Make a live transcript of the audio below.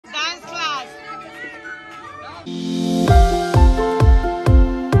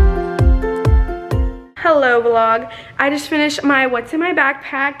Hello vlog. I just finished my what's in my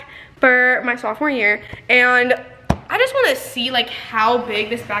backpack for my sophomore year, and I just want to see like how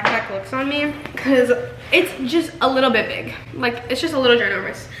big this backpack looks on me, because it's just a little bit big. Like, it's just a little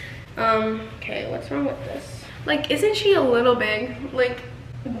ginormous. Okay, what's wrong with this? Like, isn't she a little big? Like,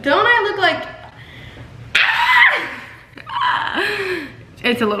 don't I look like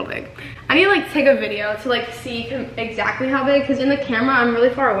it's a little big. I need to like take a video to like see exactly how big, because in the camera I'm really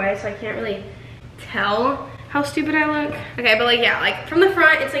far away, so I can't really tell how stupid I look. Okay, but like, yeah, like from the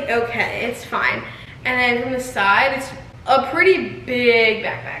front it's like okay, it's fine, and then from the side it's a pretty big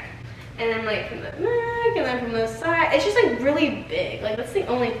backpack, and then like from the back, and then from the side it's just like really big. Like, that's the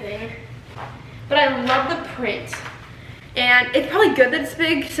only thing, but I love the print, and it's probably good that it's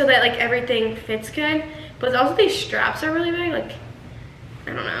big so that like everything fits good, but also these straps are really big. Like,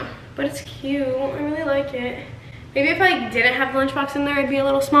 I don't know, but it's cute. I really like it. Maybe if I didn't have the lunchbox in there it'd be a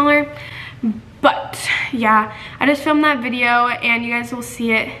little smaller. But yeah, I just filmed that video and you guys will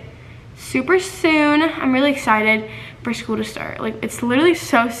see it super soon. I'm really excited for school to start. Like, it's literally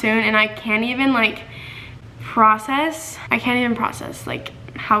so soon, and I can't even like process like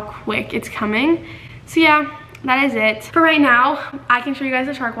how quick it's coming. So yeah, that is it. For right now, I can show you guys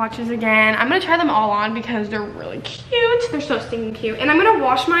the shark watches again. I'm gonna try them all on because they're really cute. They're so stinking cute. And I'm gonna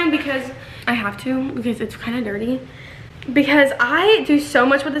wash mine because I have to, because it's kind of dirty. Because I do so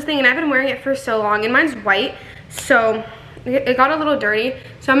much with this thing, and I've been wearing it for so long, and mine's white, so it got a little dirty.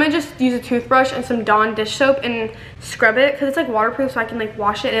 So I'm gonna just use a toothbrush and some Dawn dish soap and scrub it, because it's like waterproof, so I can like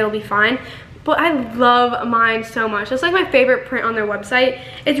wash it and it'll be fine. But I love mine so much. It's like my favorite print on their website.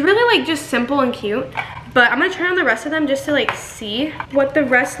 It's really like just simple and cute. But I'm gonna try on the rest of them just to like see what the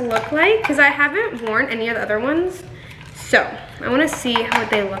rest look like, because I haven't worn any of the other ones. So I wanna see how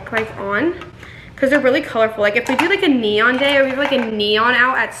they look like on, because they're really colorful. Like, if we do like a neon day, or we have like a neon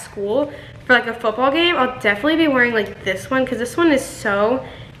out at school for like a football game, I'll definitely be wearing like this one, because this one is so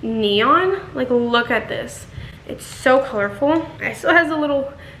neon. Like, look at this. It's so colorful. It still has a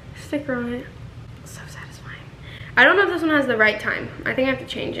little sticker on it. So satisfying. I don't know if this one has the right time. I think I have to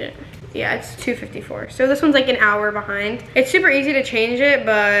change it. Yeah, it's 2:54. So this one's like an hour behind. It's super easy to change it,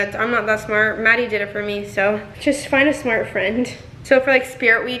 but I'm not that smart. Maddie did it for me, so just find a smart friend. So for like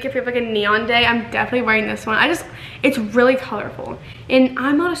Spirit Week, if you have like a neon day, I'm definitely wearing this one. It's really colorful. And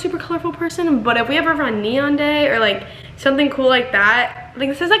I'm not a super colorful person, but if we ever have a neon day or like something cool like that, like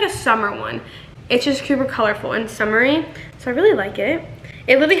this is like a summer one. It's just super colorful and summery, so I really like it.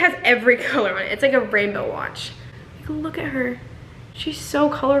 It literally has every color on it. It's like a rainbow watch. Like, look at her. She's so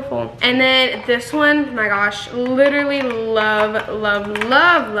colorful. And then this one, my gosh, literally love, love,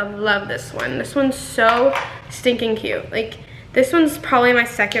 love, love, love this one. This one's so stinking cute. Like, this one's probably my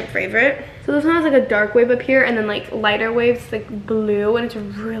second favorite. So this one has like a dark wave up here and then like lighter waves, like blue, and it's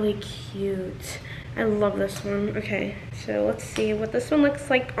really cute. I love this one. Okay, so let's see what this one looks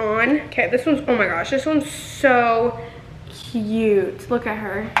like on. Okay, this one's, oh my gosh, this one's so cute. Look at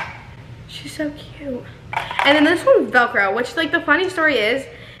her. She's so cute. And then this one's Velcro, which like the funny story is,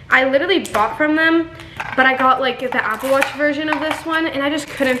 I literally bought from them, but I got like the Apple Watch version of this one, and I just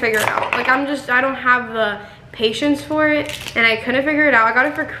couldn't figure it out. Like, I don't have the patience for it, and I couldn't figure it out. I got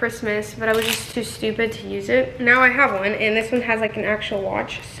it for Christmas, but I was just too stupid to use it. Now I have one, and this one has like an actual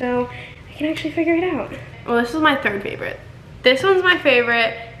watch, so I can actually figure it out. Well, this is my third favorite. This one's my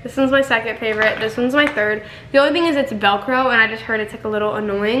favorite. This one's my second favorite. This one's my third. The only thing is it's Velcro, and I just heard it's like a little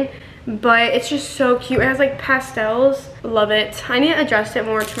annoying, but it's just so cute. It has like pastels. Love it. I need to adjust it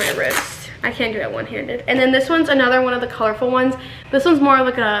more to my wrist. I can't do it one-handed. And then this one's another one of the colorful ones. This one's more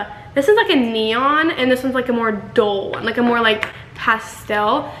like this is like a neon, and this one's like a more dull one, like a more like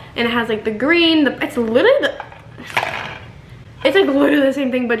pastel, and it has like the green, it's like literally the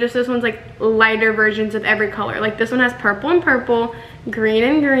same thing, but just this one's like lighter versions of every color. Like, this one has purple and purple, green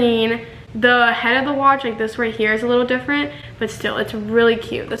and green. The head of the watch, like this right here, is a little different, but still, it's really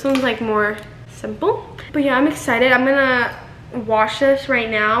cute. This one's like more simple. But yeah, I'm excited. I'm gonna wash this right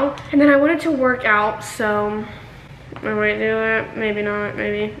now, and then I wanted to work out, so I might do it, maybe not,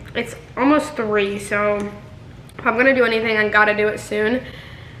 maybe. It's almost 3, so if I'm gonna do anything, I gotta do it soon,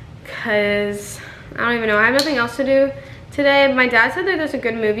 because I don't even know, I have nothing else to do today. My dad said that there's a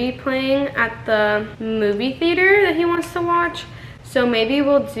good movie playing at the movie theater that he wants to watch, so maybe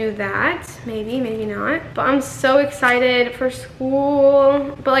we'll do that, maybe not. But I'm so excited for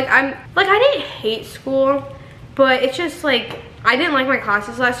school. But like, I didn't hate school, but it's just like, I didn't like my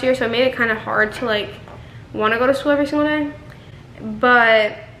classes last year, so it made it kind of hard to like want to go to school every single day.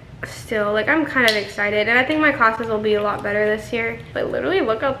 But still, like, I'm kind of excited, and I think my classes will be a lot better this year. But literally,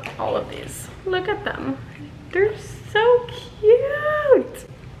 look at all of these. Look at them. They're so cute.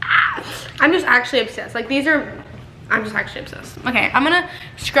 I'm just actually obsessed. Like I'm just actually obsessed. Okay, I'm gonna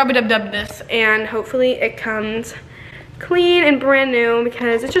scrub it dub this and hopefully it comes clean and brand new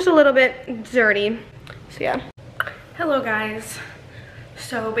because it's just a little bit dirty. So yeah. Hello guys.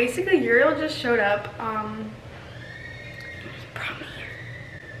 So basically Uriel just showed up. Brought me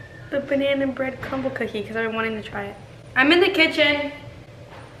the banana bread crumble cookie because I've been wanting to try it. I'm in the kitchen.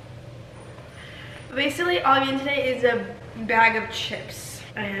 Basically all I'm in today is a bag of chips.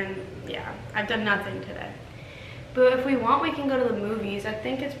 And yeah, I've done nothing today. But if we want, we can go to the movies. I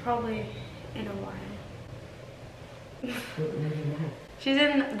think it's probably in a while. She's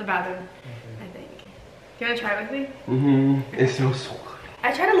in the bathroom, I think. You wanna try it with me? Mm-hmm. It smells so good.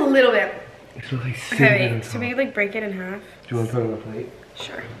 I tried a little bit. It smells like Okay, wait, so we like break it in half? Do you want to put it on the plate?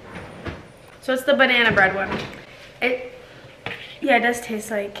 Sure. So it's the banana bread one. Yeah, it does taste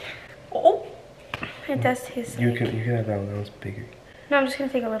like, oh, it does taste like. You can have that one, that one's bigger. No, I'm just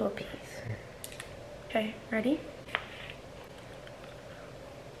gonna take a little piece. Okay, ready?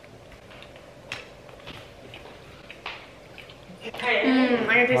 I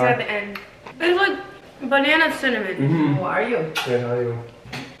can taste it at the end. It's like banana cinnamon. Mm-hmm. How are you? Yeah, how are you?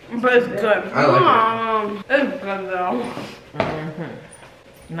 But it's good. I like It's good though.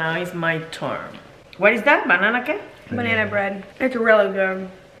 Now it's my turn. What is that? Banana cake? Banana bread. It's really good.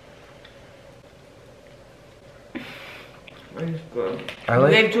 It's good. I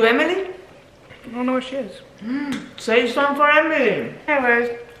like Give to Emily? I don't know what she is. Say something for Emily. Anyways,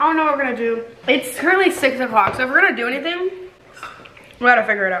 I don't know what we're gonna do. It's currently 6 o'clock, so if we're gonna do anything, we gotta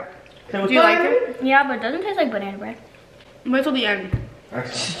figure it out. Do you like it? Yeah, but it doesn't taste like banana bread. Wait till the end.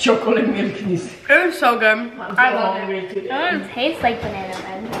 Chocolate milk is. It was so good. I love it. It doesn't taste like banana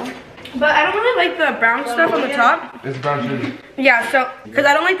bread though. But I don't really like the brown stuff on the top. it's brown sugar. Yeah, so, because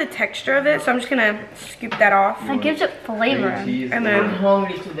I don't like the texture of it, so I'm just gonna scoop that off. It gives it flavor. Cheese. And I'm then,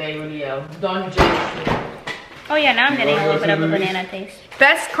 hungry today, Uriel. Don't judge me. Oh yeah, now I'm getting a little bit of a banana taste.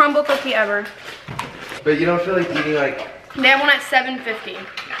 best crumble cookie ever. But you don't feel like eating like... They have one at $7.50.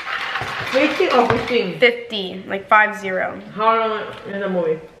 50 or 15? 50, like 50. How long in the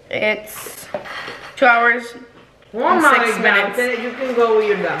movie? It's 2 hours. 1 hour 6 minutes. You can go with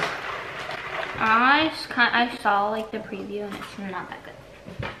your dad. I saw like the preview and it's not that good.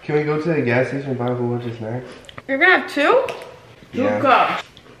 Can we go to the gas station and buy a whole bunch of snacks? You're gonna have 2? 2 cups.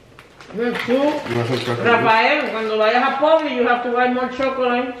 Two. You want some chocolate? Rafael, cuando vayas a Publix, you have to buy more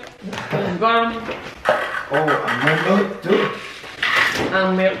chocolate. It's gone. Oh, milk too.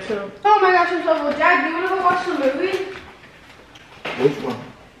 And milk too. Oh my gosh, I'm so full. Dad, do you wanna go watch the movie? Which one?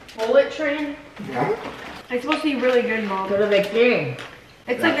 Bullet Train? Yeah? It's supposed to be really good, Mom. Pero de quién?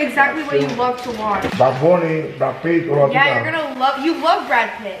 It's like exactly what you love to watch. Bad Bunny, Brad Pitt, or what? Yeah, you're gonna love, you love Brad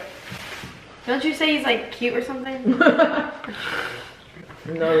Pitt. Don't you say he's like cute or something?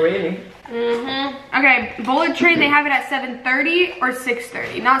 Not really. Okay, Bullet Train, they have it at 7:30 or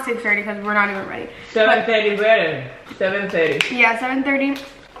 6:30. Not 6:30 because we're not even ready. 7:30 better. 7:30. Yeah, 7:30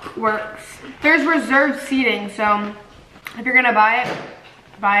 works. There's reserved seating, so if you're gonna buy it,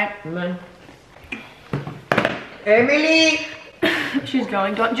 buy it. Man. Emily! She's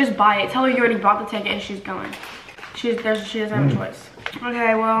going. Don't just buy it. Tell her you already bought the ticket and she's going. She doesn't have a choice.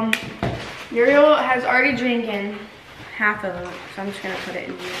 Okay, well, Uriel has already drinking half of it, so I'm just gonna put it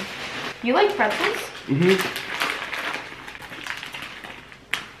in here. You like pretzels?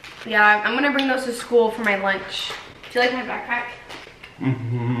 Yeah, I'm gonna bring those to school for my lunch. Do you like my backpack?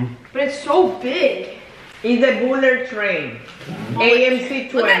 But it's so big. It's a Bullet Train. AMC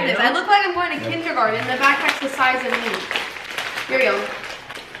 20. Look at this. No? I look like I'm going to kindergarten. The backpack's the size of me. Uriel,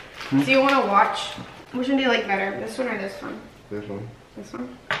 do you want to watch? Which one do you like better? This one or this one? This one. This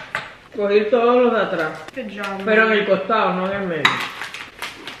one? Cogí todos los de atrás. Good job, Pero en Mom. el costado, no en el medio.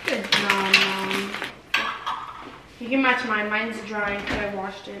 Good job, Mom. You can match mine. Mine's drying because I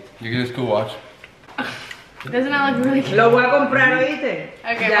washed it. You can just go watch. Doesn't that look really cute? Lo voy a comprar, ¿oíste?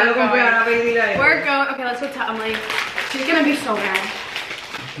 Okay, Ya lo we're compré, going. ahora pedirle a él. We're going. Okay, let's go tell Emily. She's gonna be so mad.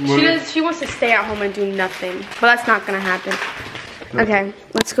 She wants to stay at home and do nothing, but that's not gonna happen. Okay,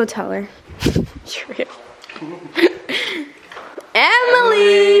 let's go tell her.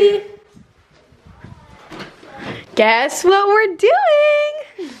 Emily! Guess what we're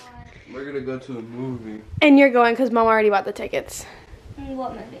doing? We're gonna go to a movie. And you're going because Mom already bought the tickets.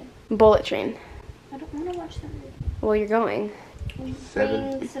 What movie? Bullet Train. I don't want to watch that movie. Well, you're going. Bring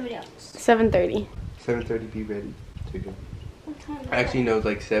somebody else. 7:30. 7:30, be ready to go. What time is it? Actually, no, it's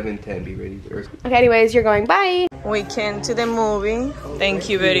like 7:10, be ready. Or Okay, anyways, you're going. Bye. We came to the movie. Thank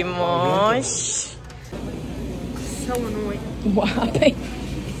you very much. So annoying. What happened?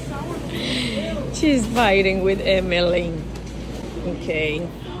 She's fighting with Emily. Okay,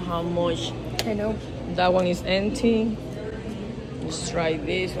 how much? I know. That one is empty. Let's try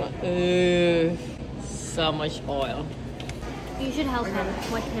this one. So much oil. You should help him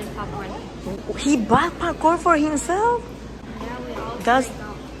with his popcorn. He bought popcorn for himself? Yeah, we all That's...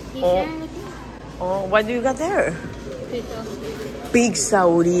 He's Oh. sharing with you. Oh, what do you got there? Pizza. Pizza,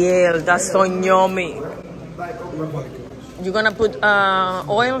 Uriel. That's so yummy. You gonna put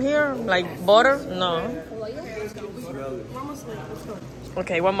oil here? Like butter? No.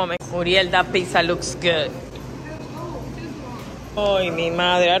 Okay, one moment. Uriel, that pizza looks good. Ay, mi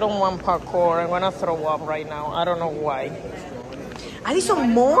madre, I don't want popcorn. I'm gonna throw up right now. I don't know why.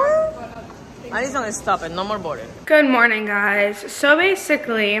 Addison, more? Addison, stop it. No more butter. Good morning, guys. So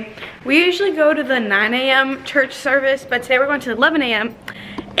basically, we usually go to the 9 a.m. church service, but today we're going to 11 a.m.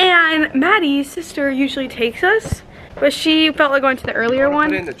 And Maddie's sister usually takes us, but she felt like going to the earlier Put it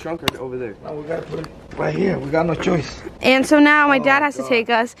one. in the trunk or over there. No, we gotta put it right here. We got no choice. And so now my dad has to take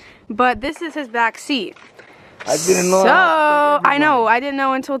us, but this is his back seat. I didn't know. So, I know, I didn't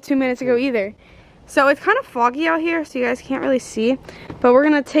know until 2 minutes ago either. So it's kind of foggy out here, so you guys can't really see. But we're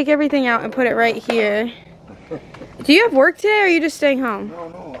gonna take everything out and put it right here. Do you have work today, or are you just staying home?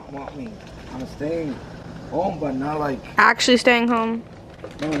 No, I'm staying home, but not like. Actually staying home.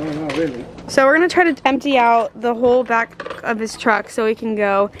 No, not really. So we're gonna try to empty out the whole back of his truck so he can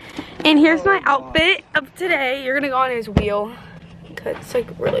go. And here's my outfit of today. You're gonna go on his wheel, cause it's like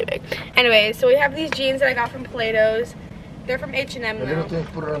really big. Anyway, so we have these jeans that I got from Plato's. They're from H&M now.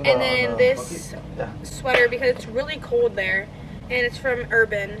 And then this sweater because it's really cold there, and it's from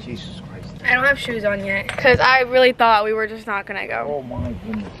Urban. Jesus Christ. I don't have shoes on yet because I really thought we were just not gonna go. Oh my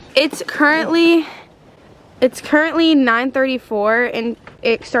goodness. It's currently 9:34 and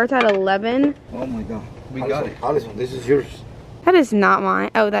it starts at 11. Oh my God. We got it. Addison, this is yours. That is not mine.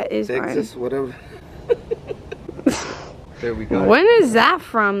 Oh, that is Texas, whatever. There we go. mine. When is that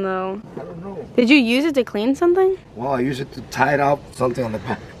from though? I don't know. Did you use it to clean something? Well, I use it to tie it up something on the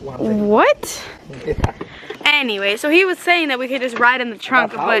back. What? Anyway, so he was saying that we could just ride in the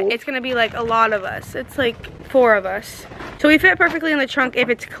trunk, but it's gonna be like a lot of us. It's like 4 of us. So we fit perfectly in the trunk if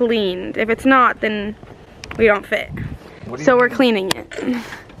it's cleaned. If it's not, then we don't fit. So we're cleaning it.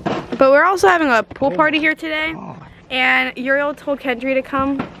 But we're also having a pool party here today, and Uriel told Kendry to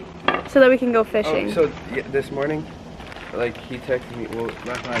come so that we can go fishing. Oh, so yeah, this morning, like he texted me. Well,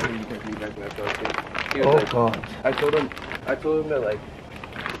 last night he texted me back when I fell asleep. He was like, God. I told him that like,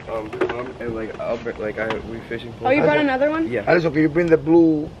 and like we fishing. Oh, you brought another one? Yeah. Addison, can you bring the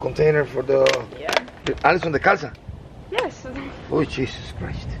blue container for the... Yeah. Addison, the calza? Yes. Oh, Jesus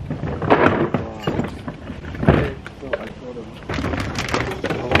Christ.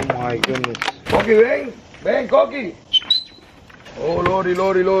 Oh my goodness. Cocky, ven. Ven, Cocky. Oh,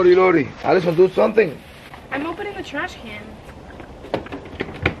 Lordy. Addison, do something. I'm opening the trash can.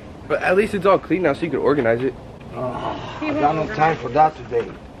 But at least it's all clean now, so you can organize it. I got no time for that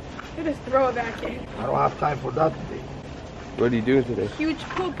today. You just throw it back in. I don't have time for that today. What are you doing today? Huge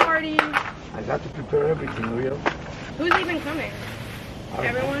pool party. I got to prepare everything, real. Who's even coming?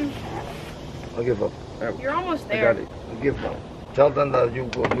 Everyone? I'll give up. You're almost I there. got it. I'll give up. Tell them that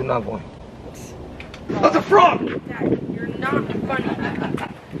you're not going. That's a frog! Dad, you're not funny.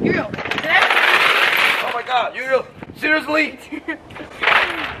 Uriel, Oh my God, Uriel, seriously? did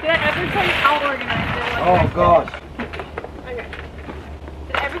I ever tell you how organized it was? Oh gosh. Okay.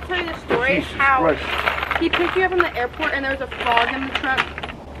 Did I ever tell you the story Jesus how Christ. he picked you up from the airport and there was a frog in the truck?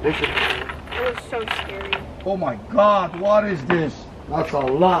 Listen. It was so scary. Oh my God, what is this? That's a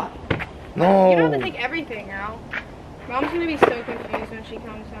lot. No. You don't have to take everything out. Mom's gonna be so confused when she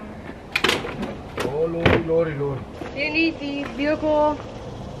comes home. Oh Lordy. Do you need the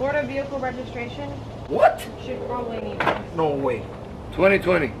Florida vehicle registration? What? Should probably need it. No way.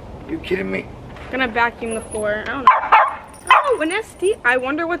 2020. You kidding me? Gonna vacuum the floor. I don't know. Oh, an SD. I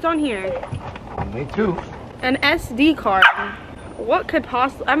wonder what's on here. Me too. An SD card. What could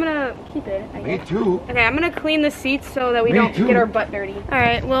possibly? I'm gonna keep it. I Me guess. too. Okay, I'm gonna clean the seats so that we Me don't too. get our butt dirty. All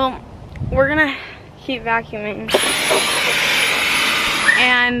right. Well, we're gonna keep vacuuming,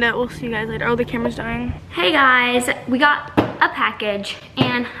 and we'll see you guys later. Oh, the camera's dying. Hey guys, we got a package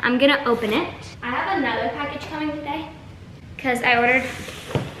and I'm gonna open it. I have another package coming today because I ordered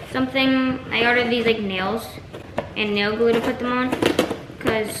something. I ordered these like nails and nail glue to put them on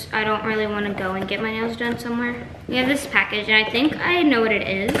because I don't really want to go and get my nails done somewhere. We have this package and I think I know what it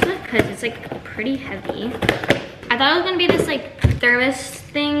is because it's like pretty heavy. I thought it was gonna be this like thermos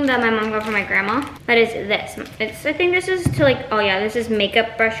thing that my mom got for my grandma, but it's this. I think this is to like, oh yeah, this is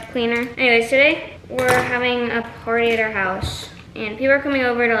makeup brush cleaner. Anyways, today we're having a party at our house and people are coming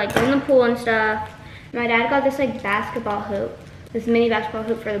over to like go in the pool and stuff. My dad got this like basketball hoop, this mini basketball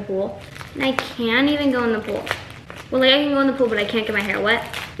hoop for the pool, and I can't even go in the pool. Well, like I can go in the pool, but I can't get my hair wet,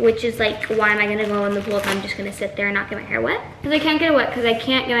 which is like, why am I gonna go in the pool if I'm just gonna sit there and not get my hair wet? Because I can't get it wet, because I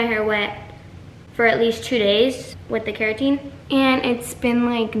can't get my hair wet for at least 2 days with the keratin, and it's been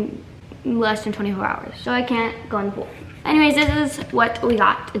like less than 24 hours, so I can't go in the pool. Anyways, this is what we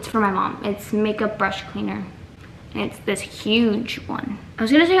got. It's for my mom. It's makeup brush cleaner. It's this huge one. I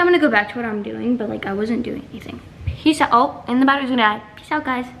was gonna say I'm gonna go back to what I'm doing, but like I wasn't doing anything. Peace out. Oh, and the battery's gonna die. Peace out,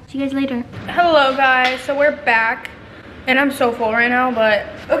 guys. See you guys later. Hello guys, so we're back and I'm so full right now, but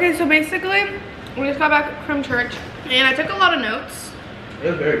okay, so basically we just got back from church and I took a lot of notes.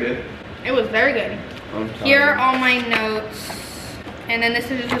 It was very good. It was very good. Here are all my notes, and then this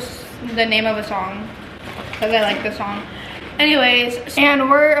is just the name of a song because I like the song. Anyways,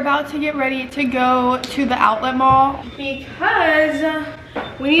 and we're about to get ready to go to the outlet mall because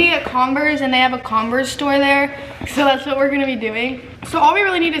we need to get Converse, and they have a Converse store there, so that's what we're gonna be doing. So all we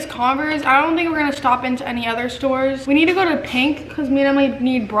really need is Converse. I don't think we're gonna stop into any other stores. We need to go to Pink because me and Emily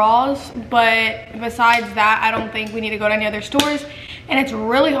need bras, but besides that, I don't think we need to go to any other stores. And it's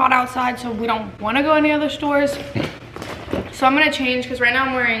really hot outside, so we don't want to go any other stores. So I'm gonna change because right now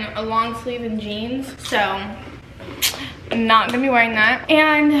I'm wearing a long sleeve and jeans, so I'm not gonna be wearing that.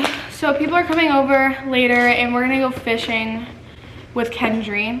 And so people are coming over later and we're gonna go fishing with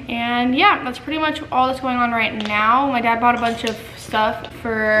Kendry. And yeah, that's pretty much all that's going on right now. My dad bought a bunch of stuff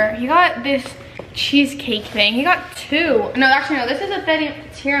he got this cheesecake thing. He got 2. No, actually no, this is a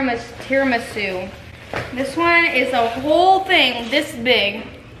tiramisu. This one is a whole thing this big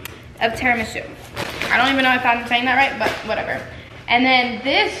of tiramisu. I don't even know if I'm saying that right, but whatever. And then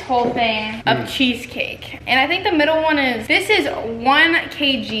this whole thing of cheesecake. And I think the middle one this is 1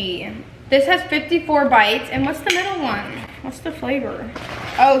 kg. This has 54 bites. And what's the middle one? What's the flavor?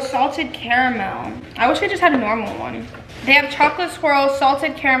 Oh, salted caramel. I wish I just had a normal one. They have chocolate swirl,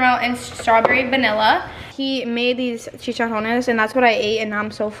 salted caramel, and strawberry vanilla. He made these chicharrones, and that's what I ate, and now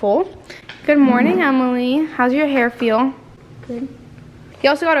I'm so full. Good morning, Emily. How's your hair feel? Good. He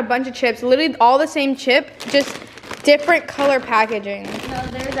also got a bunch of chips, literally all the same chip, just different color packaging. No,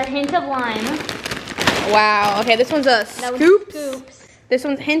 there's a hint of lime. Wow, okay, this one's a scoops. This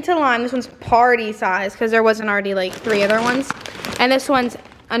one's hint of lime, this one's party size, because there wasn't already like 3 other ones. And this one's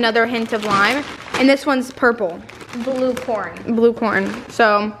another hint of lime, and this one's purple. Blue corn. Blue corn,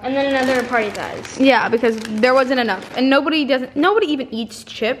 so. And then another party size. Yeah, because there wasn't enough. And nobody even eats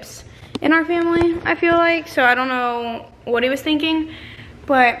chips in our family, I feel like. So I don't know what he was thinking,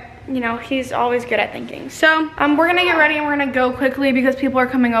 but you know, he's always good at thinking. So we're gonna get ready and we're gonna go quickly because people are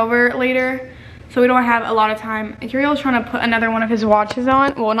coming over later. So we don't have a lot of time. Uriel's trying to put another one of his watches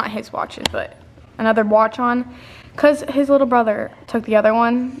on. Well, not his watches, but another watch on. Because his little brother took the other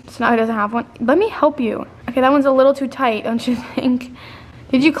one, so now he doesn't have one. Let me help you. Okay, that one's a little too tight, don't you think?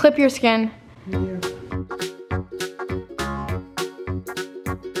 Did you clip your skin? Yeah.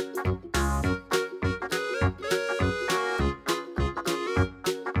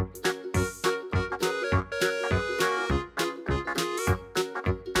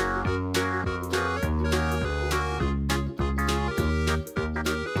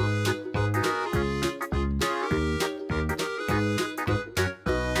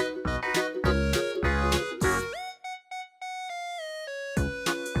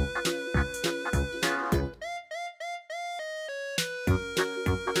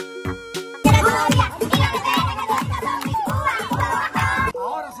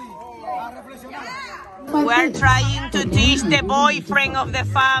 We're trying to teach the boyfriend of the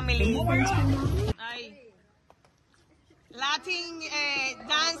family. Latin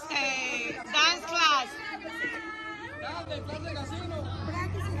dance class.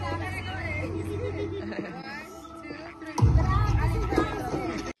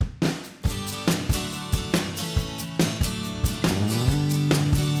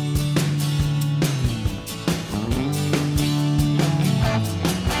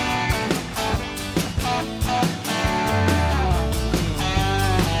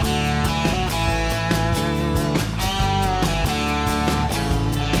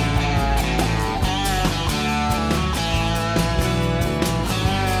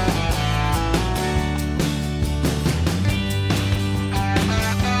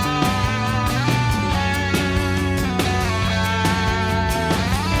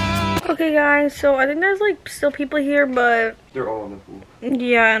 Okay guys, so I think there's like still people here, but they're all in the pool.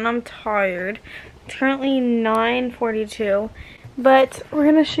 Yeah, and I'm tired. It's currently 9:42, but we're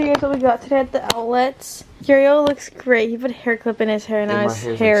gonna show you guys what we got today at the outlets. Uriel looks great. He put a hair clip in his hair, and now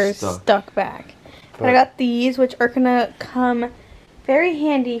his hair is stuck back. But I got these, which are gonna come very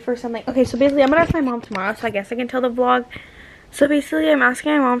handy for something. Okay, so basically I'm gonna ask my mom tomorrow, so I guess I can tell the vlog. So basically I'm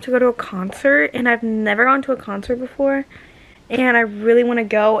asking my mom to go to a concert, and I've never gone to a concert before, and I really want to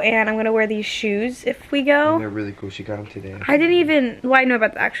go, and I'm gonna wear these shoes if we go. They're really cool. She got them today. I didn't even, well, I knew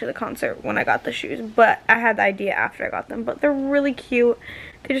about actually the concert when I got the shoes, but I had the idea after I got them. But they're really cute.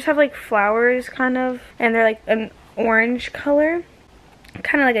 They just have like flowers kind of, and they're like an orange color,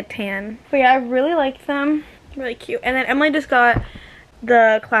 kind of like a tan. But yeah, I really like them. Really cute. And then Emily just got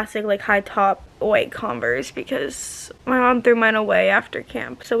the classic like high top white Converse because my mom threw mine away after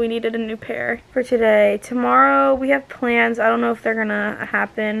camp, so we needed a new pair for today. Tomorrow we have plans. I don't know if they're gonna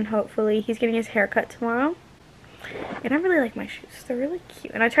happen. Hopefully. He's getting his haircut tomorrow, and I really like my shoes. They're really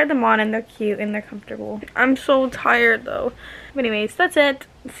cute, and I tried them on and they're cute and they're comfortable. I'm so tired though. But anyways, that's it.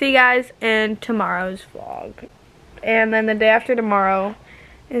 See you guys in tomorrow's vlog. And then the day after tomorrow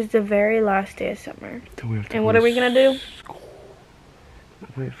is the very last day of summer. And what are we gonna do?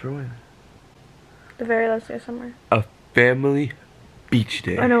 Wait, for when? The very last day of summer. A family beach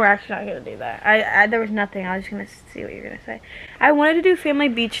day. Oh no, we're actually not gonna do that. I there was nothing. I was just gonna see what you're gonna say. I wanted to do family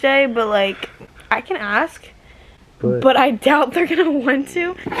beach day, but like I can ask, but I doubt they're gonna want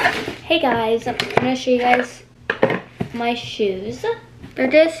to. Hey guys, I'm gonna show you guys my shoes. They're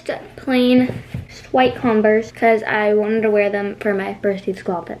just plain white Converse because I wanted to wear them for my first day of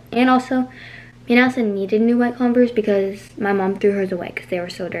school outfit. And also, me and Allison needed new white Converse because my mom threw hers away because they were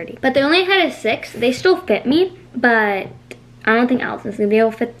so dirty. But they only had a 6. They still fit me, but I don't think Allison's gonna be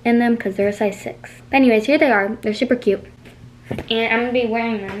able to fit in them because they're a size 6. But anyways, here they are. They're super cute. And I'm gonna be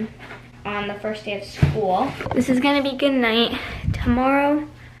wearing them on the first day of school. This is gonna be good night. Tomorrow,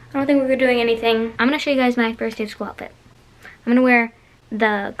 I don't think we're doing anything. I'm gonna show you guys my first day of school outfit. I'm gonna wear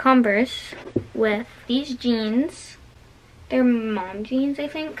the Converse with these jeans. They're mom jeans, I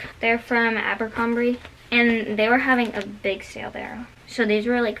think. They're from Abercrombie, and they were having a big sale there. So these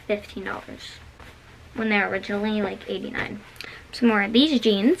were like $15 when they were originally like $89. Some more of these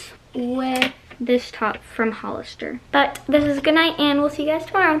jeans with this top from Hollister. But this is good night, and we'll see you guys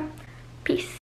tomorrow. Peace.